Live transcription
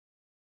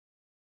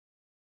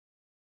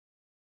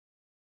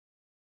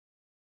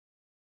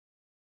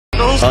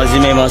はじ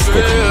めまして。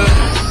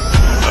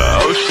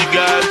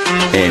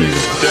エンジ。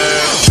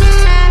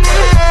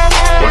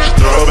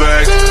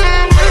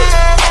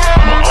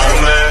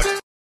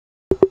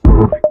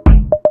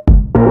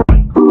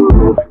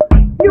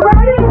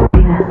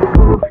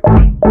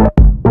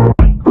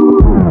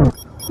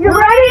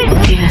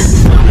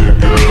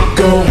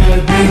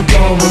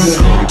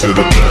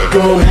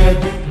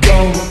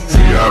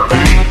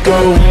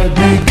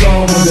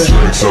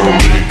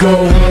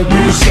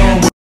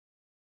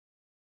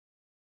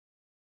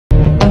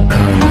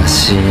悲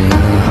しいな、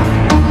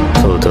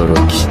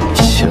轟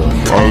きしよう。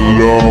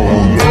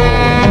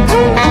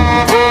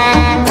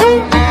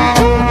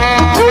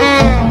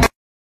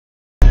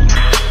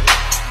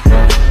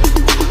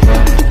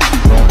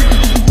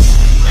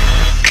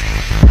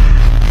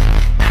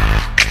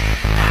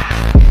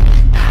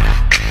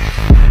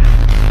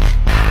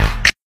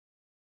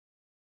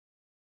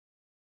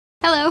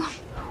Hello.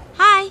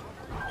 Hi.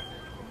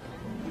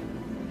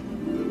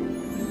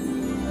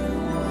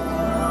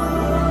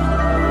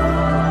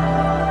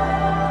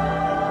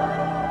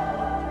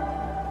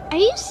 Are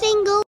you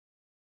single?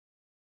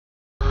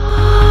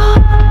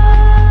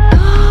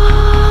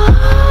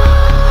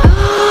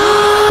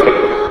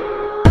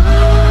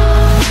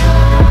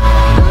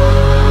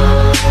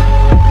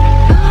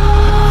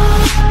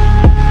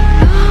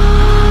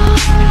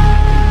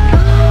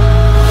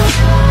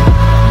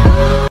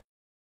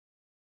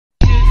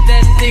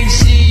 That thing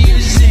she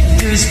usually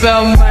do,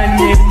 spell my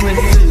name with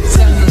the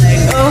tongue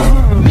like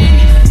oh me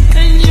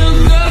and your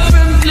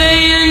girlfriend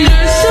playing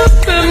dress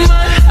up in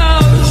my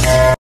house.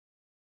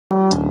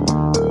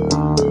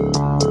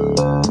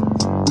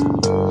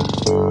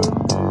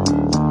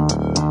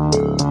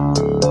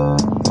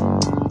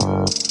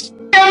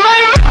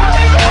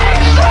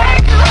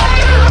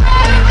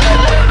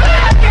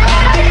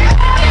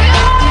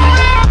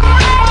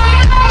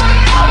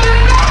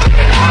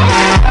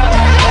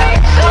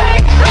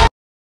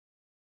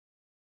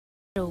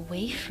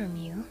 Away from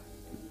you.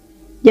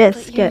 Yes,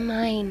 But you're get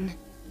mine.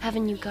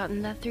 Haven't you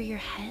gotten that through your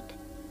head?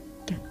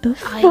 the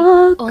I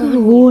fuck own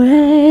you.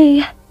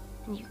 away.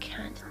 And you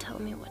can't tell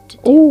me what to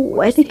do. Oh,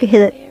 or I think say I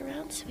hit the it. way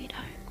around,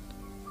 sweetheart.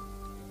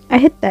 I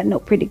hit that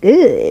note pretty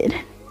good.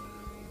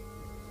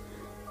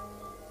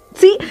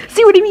 See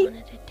what I mean?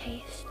 Wanted a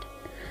taste.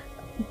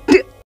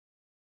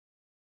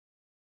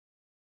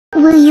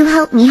 Will you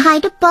help me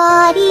hide a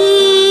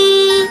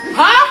body?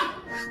 Huh?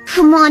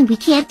 Come on, we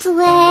can't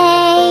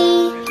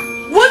delay.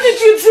 What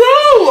did you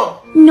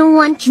do? No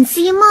one can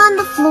see him on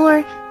the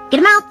floor. Get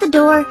him out the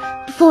door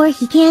before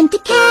he can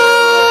decay.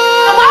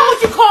 Why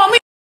would you call me?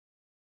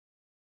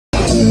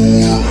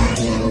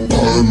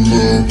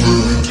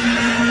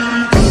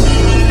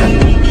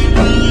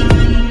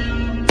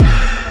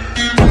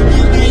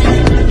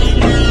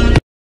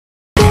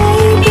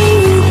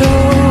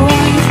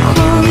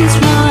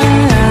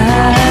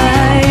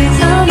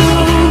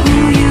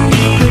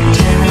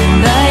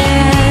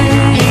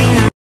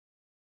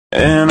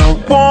 And I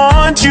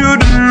want you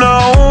to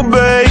know,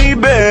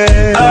 baby,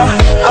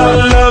 I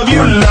love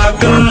you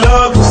like a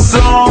love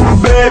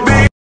song,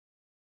 baby.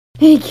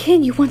 Hey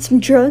kid, you want some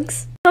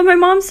drugs? Oh, my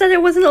mom said I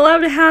wasn't allowed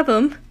to have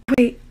them.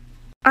 Wait,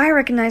 I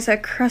recognize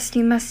that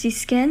crusty, musty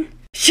skin.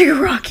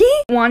 Shigaraki?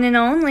 One and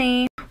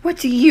only. What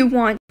do you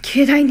want?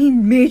 Kid, I need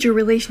major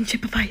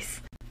relationship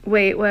advice.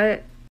 Wait,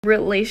 what?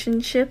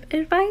 Relationship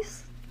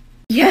advice?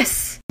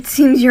 Yes! It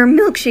seems your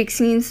milkshake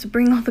seems to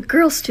bring all the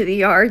girls to the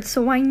yard,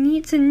 so I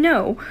need to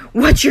know.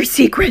 What's your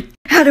secret?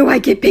 How do I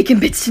get bacon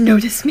bits to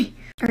notice me?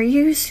 Are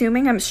you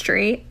assuming I'm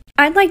straight?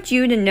 I'd like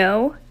you to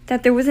know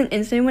that there was an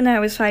incident when I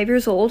was 5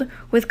 years old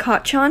with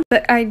Kotchan,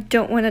 but I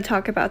don't want to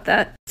talk about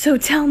that. So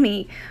tell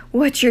me,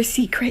 what's your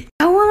secret?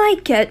 How will I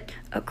get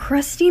a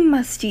crusty,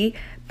 musty,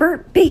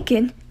 burnt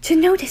bacon to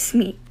notice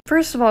me?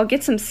 First of all,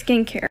 get some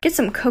skincare. Get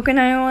some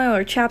coconut oil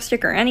or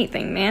chapstick or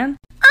anything, man.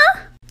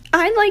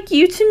 I'd like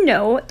you to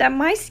know that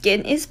my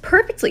skin is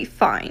perfectly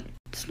fine.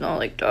 It's not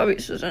like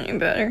Dobby's is any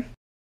better.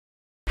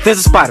 There's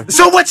a spider.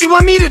 So what you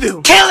want me to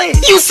do? Kill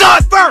it! You saw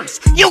it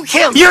first! You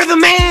kill it! You're the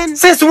man!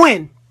 Since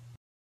when?